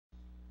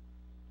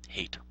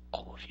hate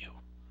all of you.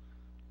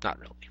 Not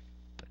really,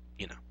 but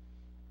you know.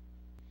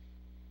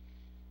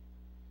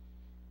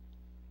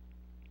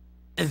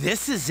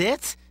 This is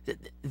it?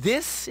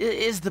 This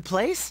is the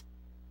place?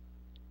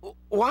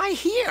 Why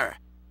here?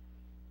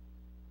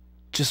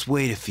 Just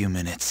wait a few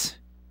minutes.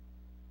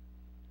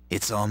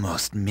 It's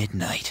almost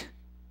midnight.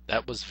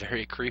 That was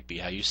very creepy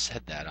how you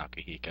said that,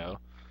 Akihiko.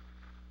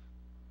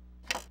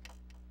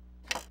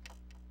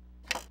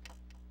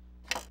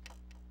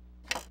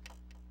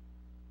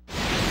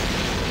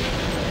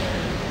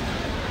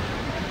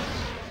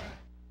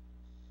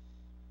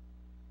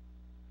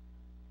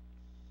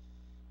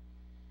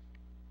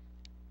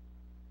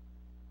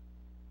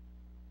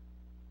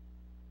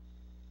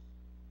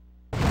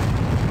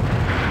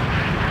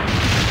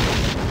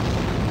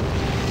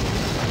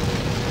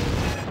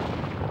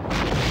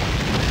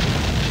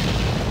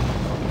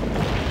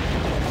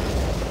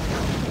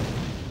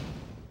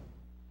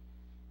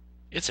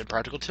 It's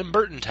Impractical Tim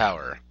Burton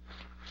Tower.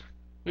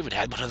 We haven't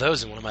had one of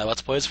those in one of my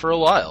Let's Plays for a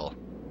while.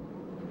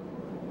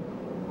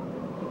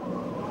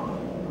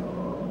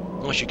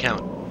 Unless you count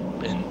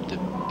in the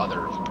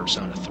other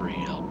Persona 3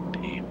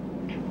 LP.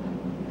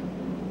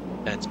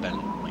 And it's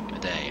been like a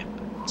day.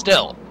 But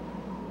still,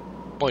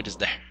 point is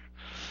there.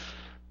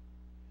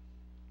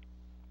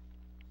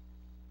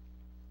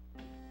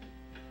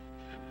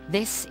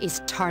 This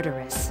is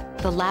Tartarus,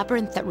 the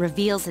labyrinth that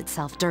reveals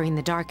itself during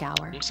the dark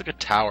hour. Looks like a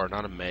tower,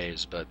 not a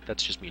maze, but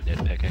that's just me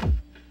nitpicking.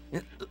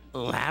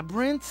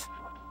 Labyrinth?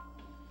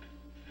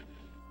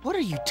 What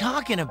are you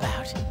talking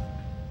about?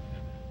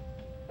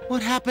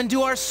 What happened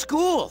to our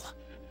school?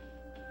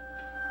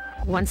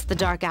 Once the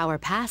dark hour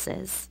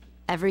passes,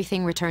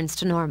 everything returns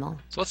to normal.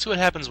 So let's see what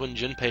happens when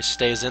Junpei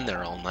stays in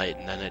there all night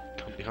and then it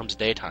becomes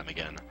daytime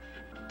again.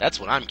 That's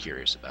what I'm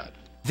curious about.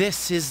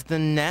 This is the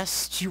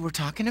nest you were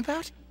talking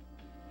about?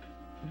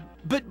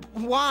 But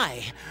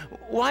why?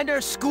 Why'd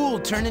our school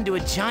turn into a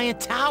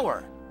giant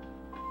tower?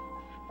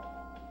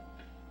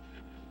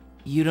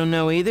 You don't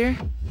know either?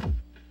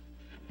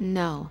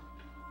 No.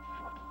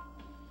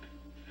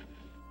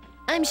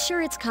 I'm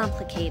sure it's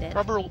complicated.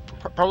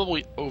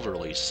 Probably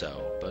overly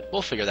so, but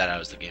we'll figure that out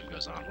as the game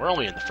goes on. We're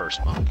only in the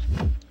first month.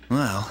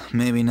 Well,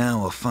 maybe now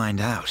we'll find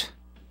out.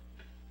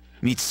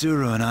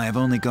 Mitsuru and I have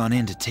only gone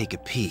in to take a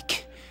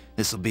peek.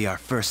 This'll be our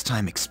first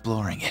time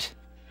exploring it.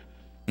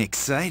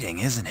 Exciting,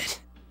 isn't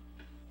it?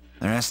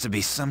 There has to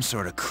be some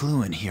sort of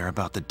clue in here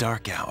about the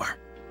dark hour.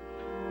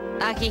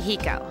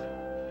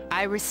 Akihiko,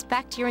 I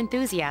respect your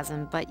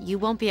enthusiasm, but you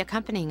won't be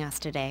accompanying us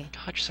today.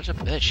 God, you're such a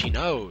bitch. He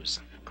knows.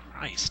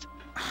 Christ.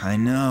 I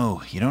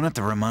know. You don't have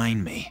to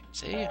remind me.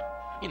 See?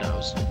 He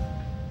knows.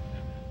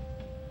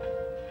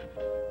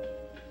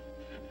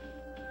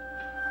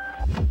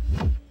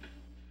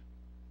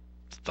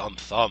 Thump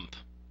thump.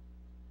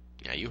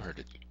 Yeah, you heard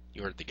it.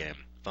 You heard the game.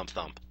 Thump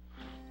thump.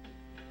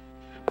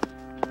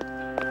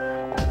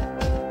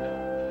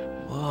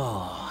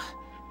 Whoa.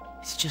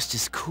 It's just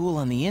as cool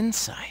on the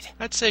inside.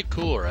 I'd say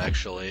cooler,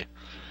 actually.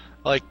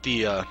 I like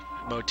the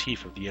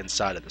motif of the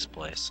inside of this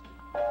place.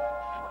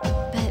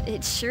 But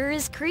it sure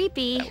is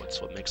creepy. That's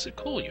what makes it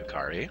cool,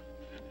 Yukari.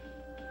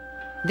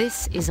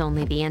 This is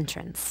only the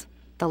entrance.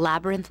 The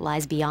labyrinth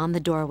lies beyond the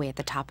doorway at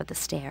the top of the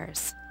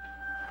stairs.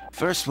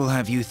 First, we'll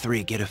have you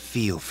three get a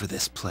feel for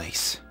this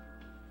place.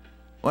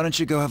 Why don't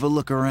you go have a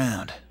look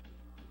around?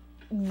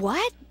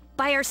 What?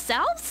 By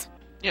ourselves?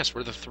 Yes,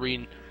 we're the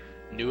three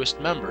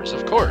newest members.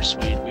 Of course,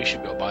 we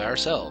should go by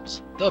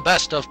ourselves. The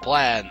best of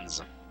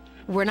plans.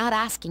 We're not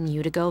asking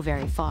you to go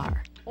very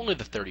far. Only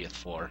the 30th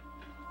floor.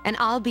 And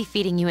I'll be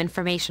feeding you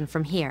information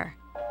from here.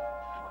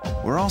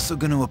 We're also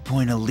going to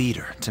appoint a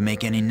leader to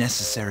make any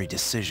necessary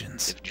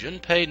decisions. If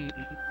Junpei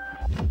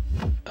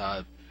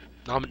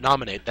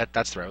nominate,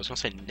 that's the right. I was going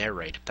to say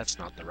narrate. That's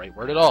not the right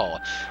word at all.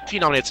 If he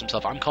nominates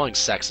himself, I'm calling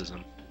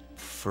sexism.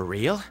 For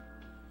real?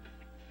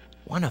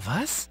 One of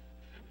us?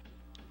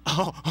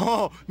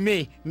 Oh,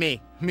 me,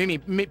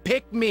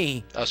 pick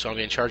me. Oh, so I'm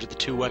in charge of the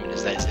two women.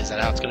 Is that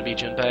how it's going to be,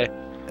 Junpei?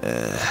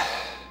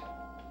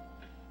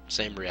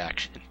 Same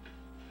reaction.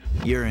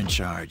 You're in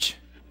charge.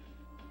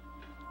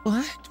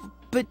 What?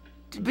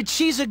 But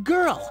she's a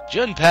girl.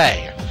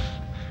 Junpei!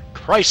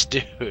 Christ,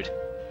 dude.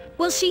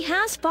 Well, she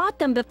has fought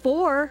them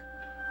before.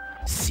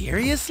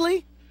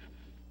 Seriously?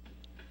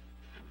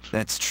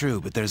 That's true,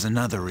 but there's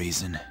another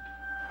reason.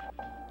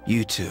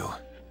 You two.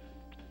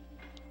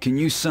 Can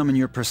you summon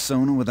your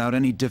persona without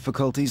any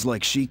difficulties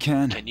like she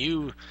can? Can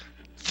you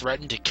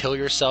threaten to kill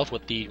yourself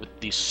with the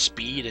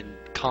speed and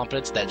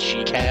competence that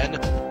she can?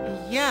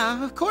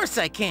 Yeah, of course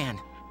I can.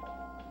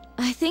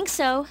 I think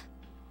so.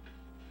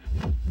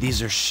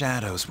 These are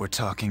shadows we're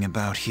talking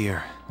about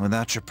here.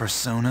 Without your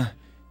persona,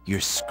 you're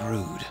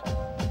screwed.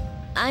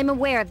 I'm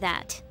aware of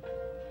that.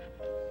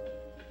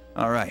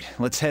 Alright,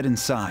 let's head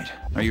inside.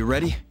 Are you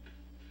ready?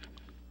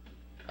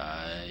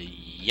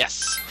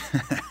 Yes.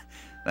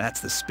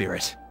 That's the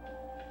spirit.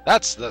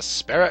 That's the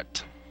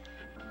spirit.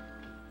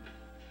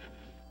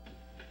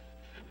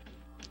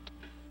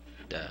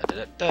 Da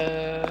da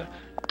da da.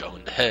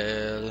 Going to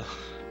hell.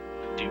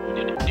 Do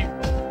do do do.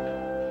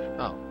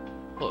 Oh.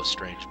 Hello,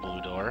 strange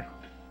blue door.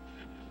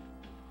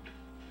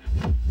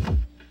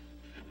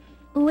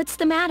 What's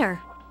the matter?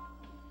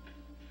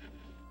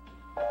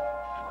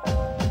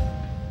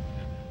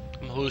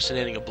 I'm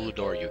hallucinating a blue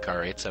door,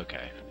 Yukari. It's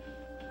okay.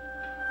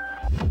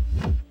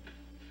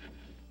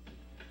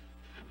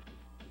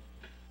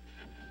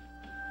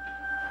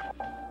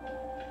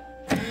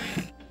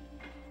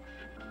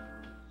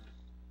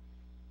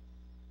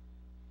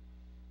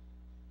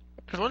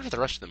 I wonder if the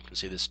rest of them can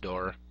see this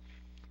door.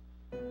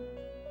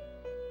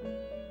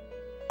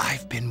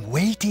 I've been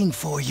waiting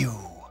for you.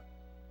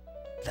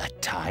 The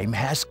time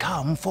has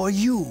come for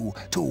you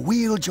to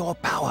wield your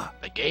power.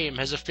 The game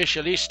has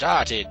officially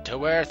started to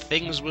where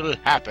things will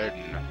happen.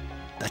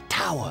 The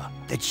tower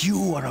that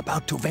you are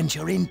about to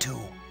venture into.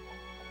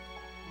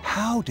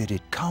 How did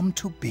it come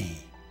to be?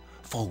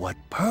 For what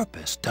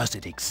purpose does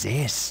it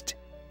exist?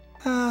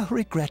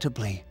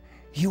 Regrettably,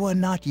 you are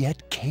not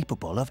yet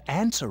capable of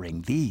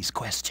answering these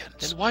questions.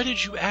 Then why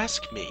did you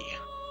ask me?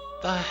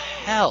 The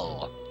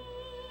hell?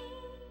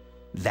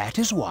 That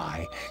is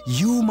why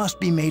you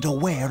must be made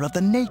aware of the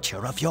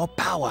nature of your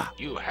power.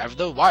 You have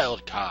the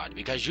wild card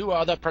because you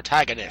are the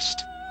protagonist.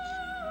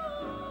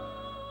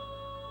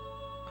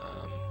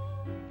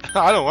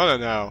 I don't want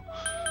to know.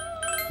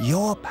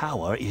 Your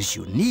power is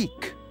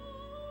unique.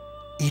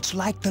 It's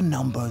like the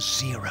number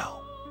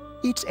 0.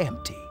 It's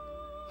empty,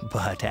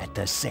 but at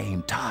the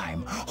same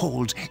time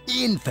holds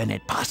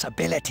infinite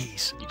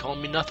possibilities. You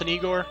calling me nothing,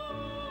 Igor?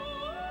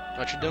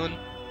 What you doing?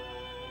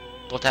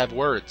 Don't have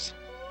words.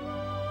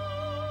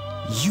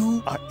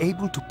 You are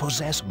able to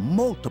possess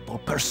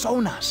multiple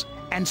personas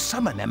and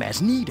summon them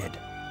as needed.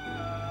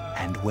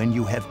 And when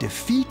you have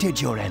defeated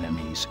your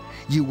enemies,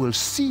 you will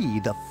see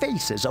the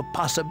faces of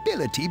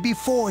possibility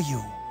before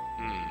you.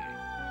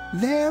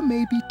 There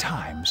may be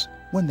times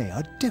when they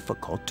are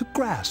difficult to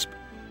grasp,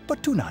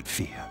 but do not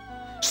fear.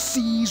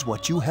 Seize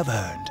what you have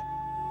earned.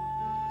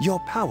 Your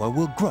power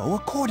will grow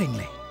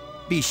accordingly.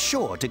 Be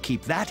sure to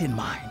keep that in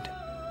mind.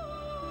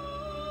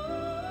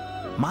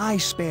 My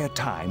spare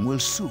time will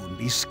soon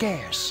be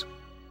scarce.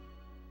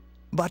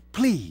 But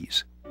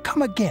please,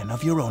 come again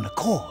of your own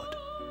accord.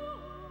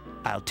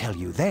 I'll tell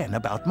you then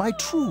about my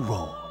true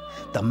role,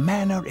 the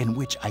manner in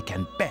which I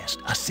can best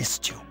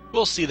assist you.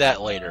 We'll see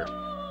that later.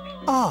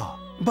 Ah,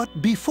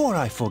 but before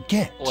I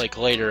forget... Like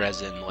later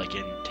as in, like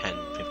in 10,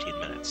 15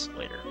 minutes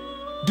later.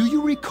 Do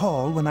you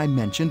recall when I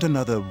mentioned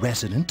another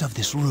resident of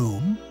this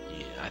room?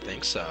 Yeah, I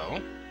think so.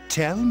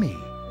 Tell me,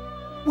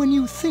 when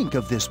you think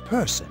of this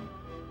person,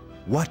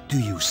 what do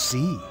you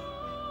see?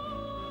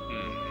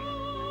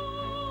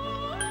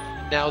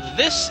 Now,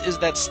 this is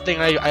that thing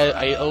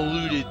I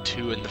alluded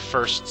to in the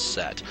first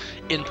set.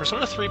 In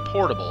Persona 3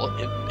 Portable,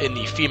 in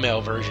the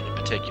female version in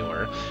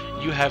particular,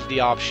 you have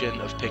the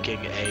option of picking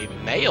a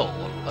male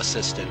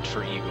assistant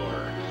for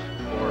Igor,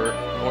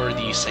 or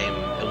the same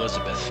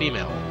Elizabeth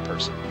female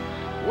person.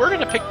 We're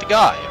going to pick the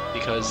guy,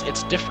 because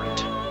it's different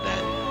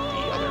than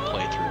the other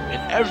playthrough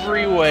in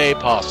every way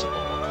possible.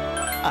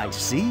 I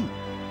see.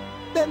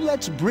 Then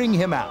let's bring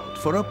him out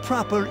for a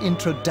proper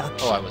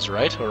introduction. Oh, I was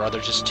right? Or are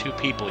there just two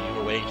people you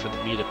were waiting for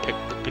me to pick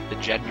the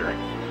gender?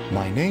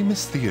 My name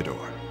is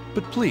Theodore,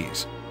 but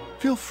please,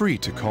 feel free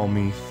to call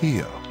me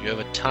Theo. You have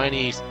a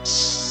tiny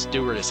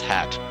stewardess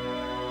hat.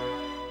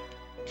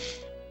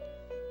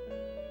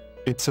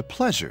 It's a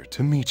pleasure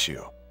to meet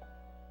you.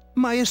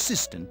 My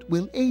assistant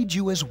will aid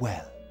you as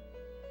well.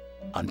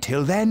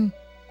 Until then,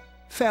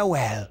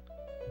 farewell.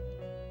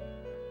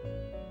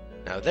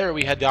 Now there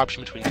we had the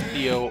option between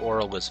Theo or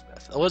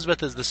Elizabeth.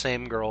 Elizabeth is the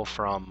same girl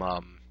from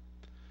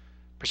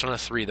Persona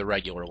 3, the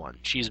regular one.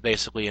 She's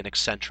basically an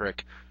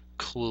eccentric,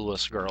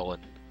 clueless girl,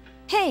 and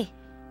Hey,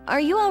 are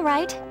you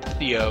alright?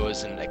 Theo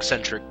is an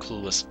eccentric,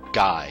 clueless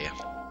guy.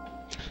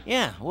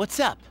 Yeah, what's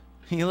up?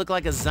 You look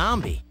like a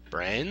zombie.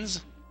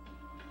 Brains?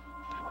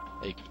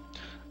 Like,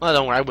 well,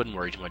 don't worry, I wouldn't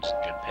worry too much,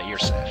 Junpei. You're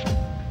safe.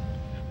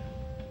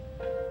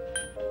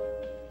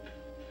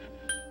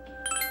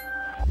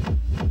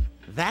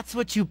 That's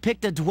what you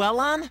picked to dwell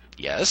on?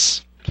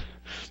 Yes.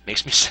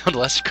 Makes me sound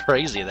less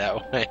crazy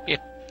that way.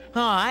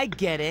 Oh, I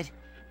get it.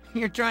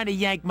 You're trying to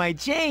yank my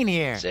chain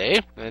here. See?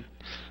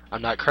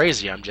 I'm not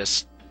crazy, I'm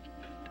just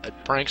a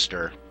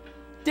prankster.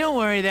 Don't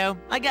worry, though.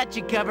 I got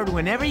you covered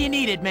whenever you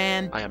need it,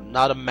 man. I am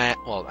not a man.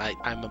 Well,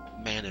 I'm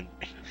a man in.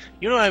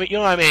 You know what I mean? You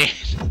know what I mean?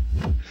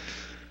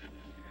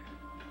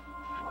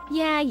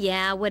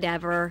 Yeah,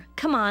 whatever.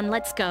 Come on,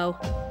 let's go.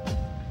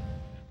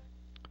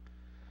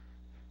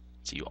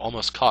 So you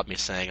almost caught me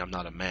saying I'm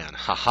not a man.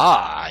 Haha!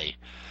 I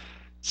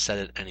said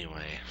it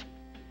anyway.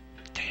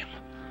 Damn.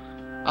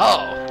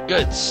 Oh,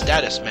 good.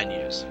 Status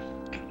menus.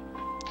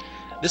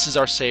 This is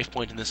our save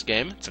point in this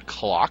game. It's a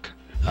clock.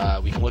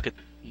 We can look at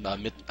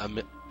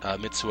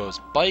Mitsuo's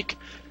bike.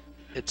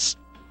 It's...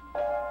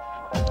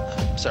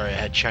 sorry, I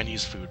had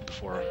Chinese food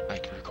before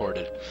I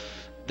recorded.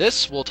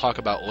 This we'll talk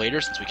about later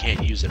since we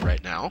can't use it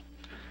right now.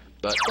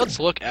 But let's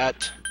look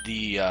at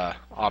the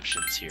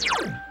options here.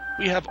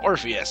 We have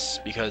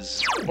Orpheus,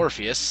 because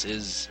Orpheus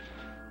is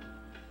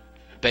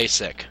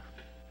basic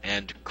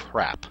and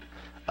crap.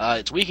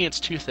 It's weak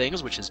against two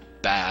things, which is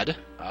bad.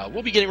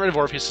 We'll be getting rid of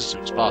Orpheus as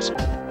soon as possible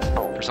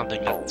for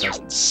something that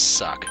doesn't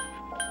suck.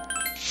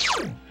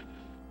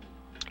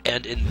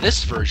 And in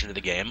this version of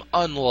the game,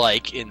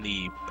 unlike in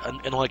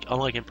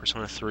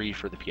Persona 3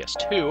 for the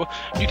PS2,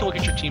 you can look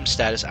at your team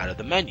status out of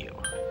the menu.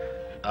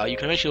 You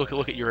can eventually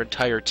look at your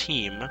entire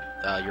team,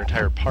 your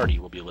entire party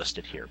will be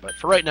listed here. But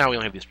for right now, we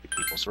only have these three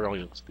people, so we're only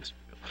going to list these three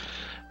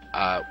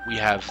people. We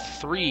have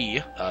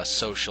three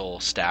social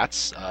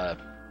stats: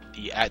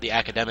 the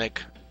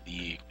academic,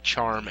 the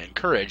charm, and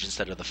courage,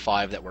 instead of the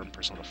 5 that were in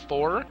Persona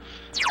 4.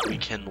 We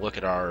can look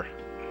at our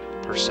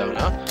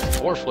persona,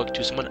 or flick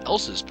to someone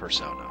else's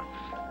persona.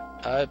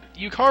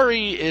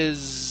 Yukari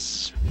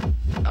is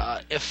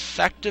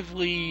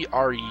effectively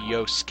our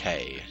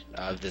Yosuke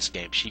of this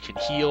game. She can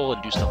heal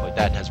and do stuff like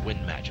that and has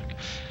wind magic.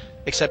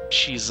 Except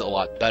she's a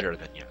lot better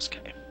than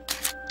Yosuke.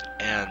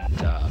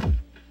 And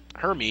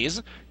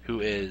Hermes,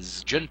 who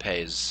is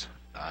Junpei's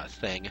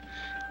thing,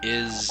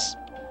 is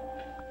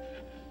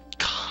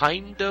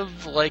kind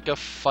of like a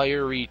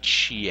fiery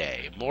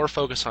Chie. More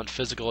focused on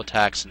physical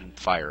attacks and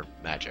fire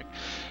magic.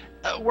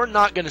 We're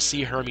not going to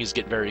see Hermes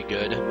get very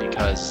good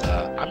because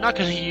I'm not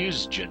going to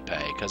use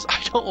Junpei because I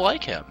don't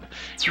like him.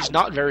 He's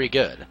not very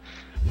good.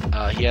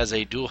 He has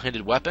a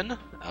dual-handed weapon, and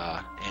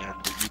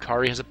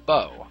Yukari has a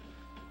bow.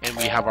 And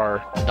we have our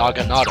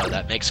Naginata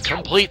that makes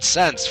complete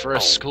sense for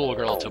a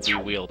schoolgirl to be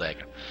wielding.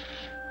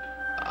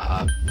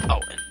 And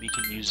we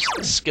can use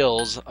the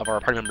skills of our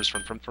party members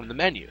from the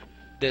menu.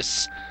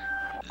 This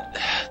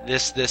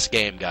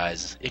game,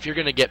 guys, if you're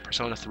going to get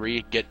Persona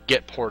 3,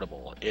 get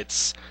Portable.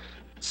 It's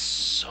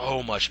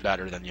so much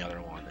better than the other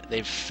one.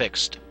 They've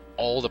fixed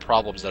all the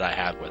problems that I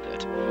have with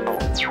it.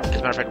 As a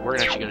matter of fact, we're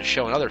actually going to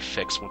show another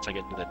fix once I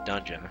get into the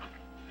dungeon.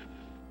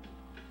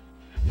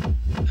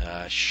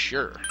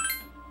 Sure.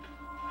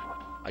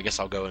 I guess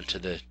I'll go into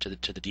the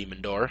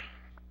demon door.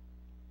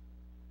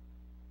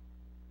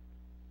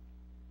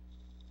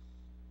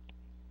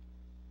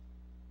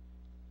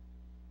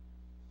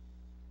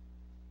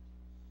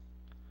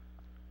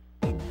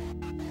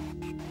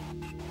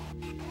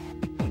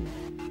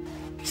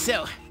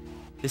 So,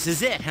 this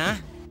is it, huh?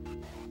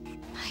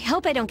 I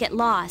hope I don't get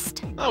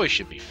lost. Oh, we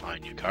should be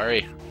fine,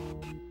 Yukari.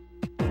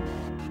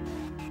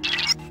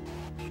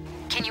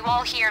 Can you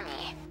all hear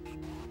me?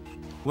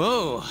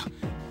 Whoa,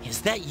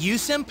 is that you,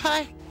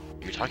 Senpai?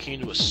 You're talking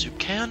into a soup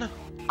can?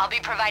 I'll be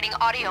providing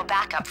audio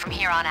backup from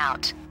here on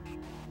out.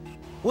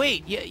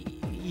 Wait,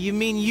 you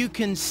mean you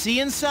can see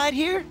inside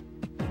here?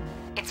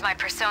 It's my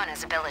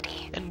persona's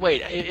ability. And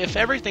wait, if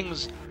everything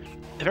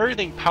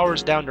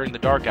powers down during the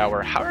dark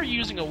hour, how are you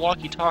using a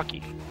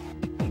walkie-talkie?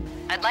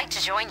 I'd like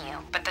to join you,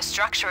 but the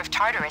structure of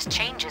Tartarus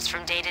changes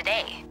from day to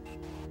day.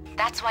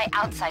 That's why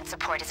outside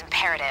support is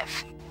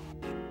imperative.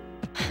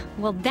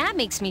 Well, that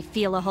makes me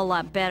feel a whole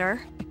lot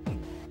better.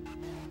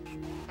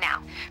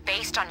 Now,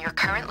 based on your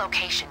current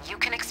location, you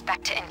can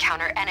expect to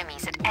encounter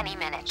enemies at any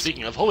minute.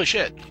 Speaking of, holy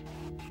shit.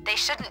 They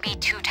shouldn't be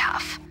too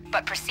tough,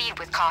 but proceed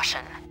with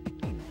caution.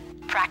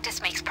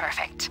 Practice makes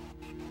perfect.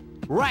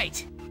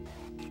 Right.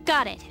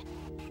 Got it.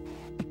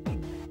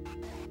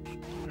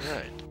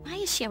 Alright. Why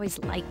is she always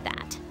like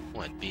that?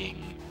 What,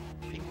 being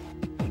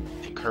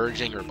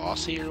encouraging or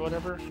bossy or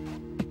whatever?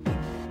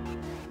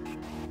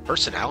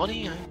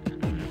 Personality?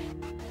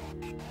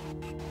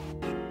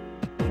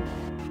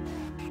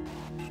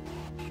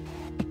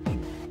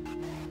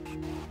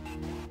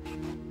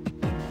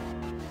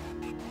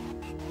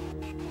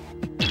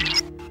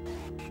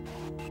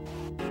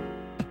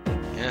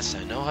 Yes,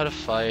 I know how to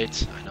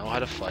fight. I know how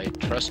to fight.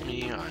 Trust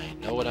me, I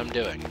know what I'm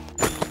doing.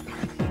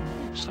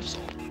 Stuff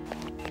sold.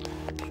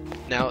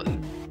 Now,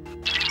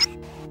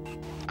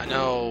 I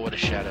know what a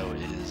shadow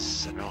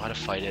is. I know how to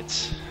fight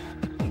it.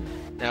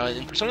 Now,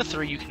 in Persona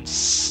 3, you can,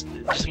 just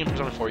like in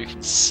Persona 4, you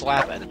can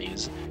slap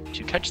enemies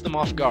to catch them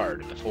off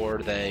guard before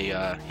they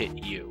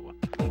hit you.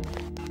 I don't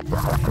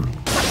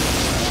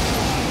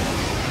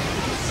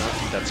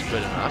think that's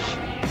good enough.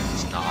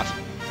 It's not.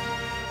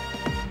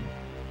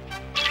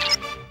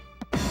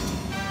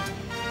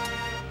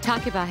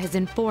 Takeba has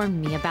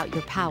informed me about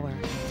your power,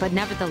 but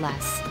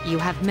nevertheless, you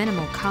have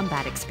minimal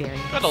combat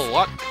experience. Got a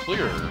lot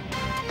clearer.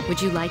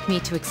 Would you like me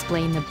to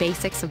explain the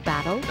basics of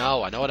battle?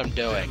 No, I know what I'm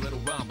doing.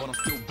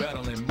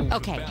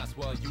 Okay,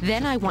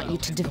 then I want you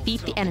to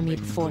defeat the enemy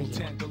before you.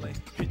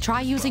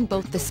 Try using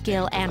both the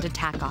skill and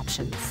attack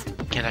options.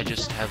 Can I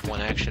just have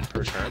one action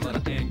per turn?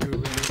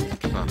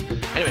 Huh.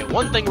 Anyway,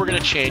 one thing we're going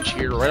to change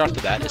here right off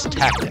the bat is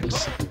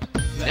tactics.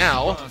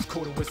 Now,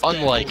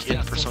 unlike in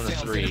Persona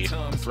 3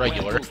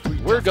 regular,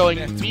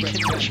 we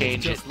can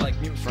change it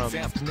from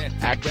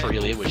act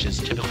freely, which is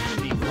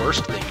typically the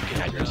worst thing you can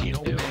have your team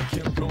do.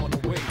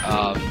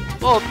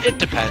 Well, it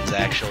depends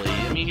actually.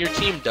 I mean, your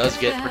team does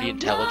get pretty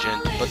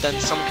intelligent, but then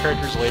some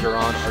characters later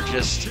on are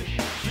just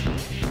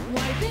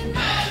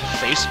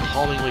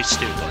face-palmingly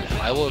stupid.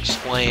 I will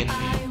explain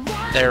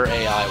their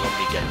AI when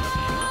we get them.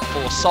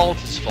 Full assault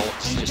is full,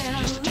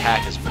 just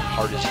attack as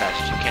hard as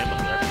fast as you can with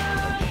whatever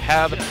you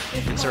have.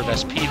 Conserve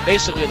SP.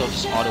 Basically, they'll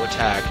just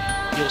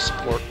auto-attack, heal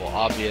support while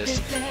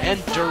obvious,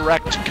 and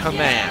direct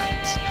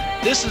commands.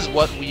 This is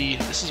what we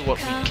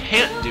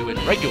can't do in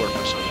regular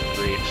Persona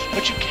 3,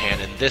 but you can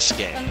in this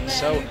game.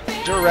 So,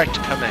 direct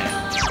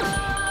commands.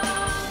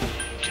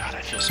 God,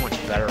 I feel so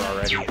much better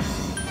already.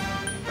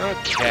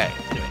 Okay,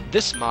 anyway,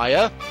 this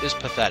Maya is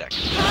pathetic.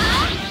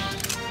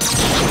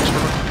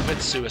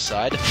 Commit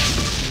suicide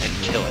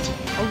and kill it.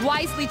 A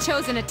wisely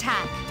chosen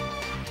attack.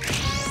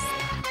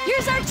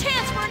 Here's our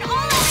chance for an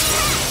all-out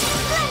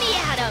attack! Let me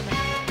at him!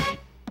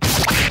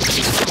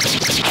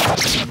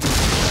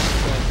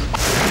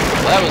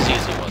 Well, that was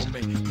easy, wasn't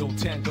it? No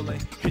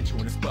tangling, hit you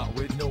in the spot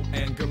with no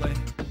angling.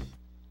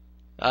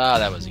 Ah,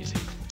 that was easy.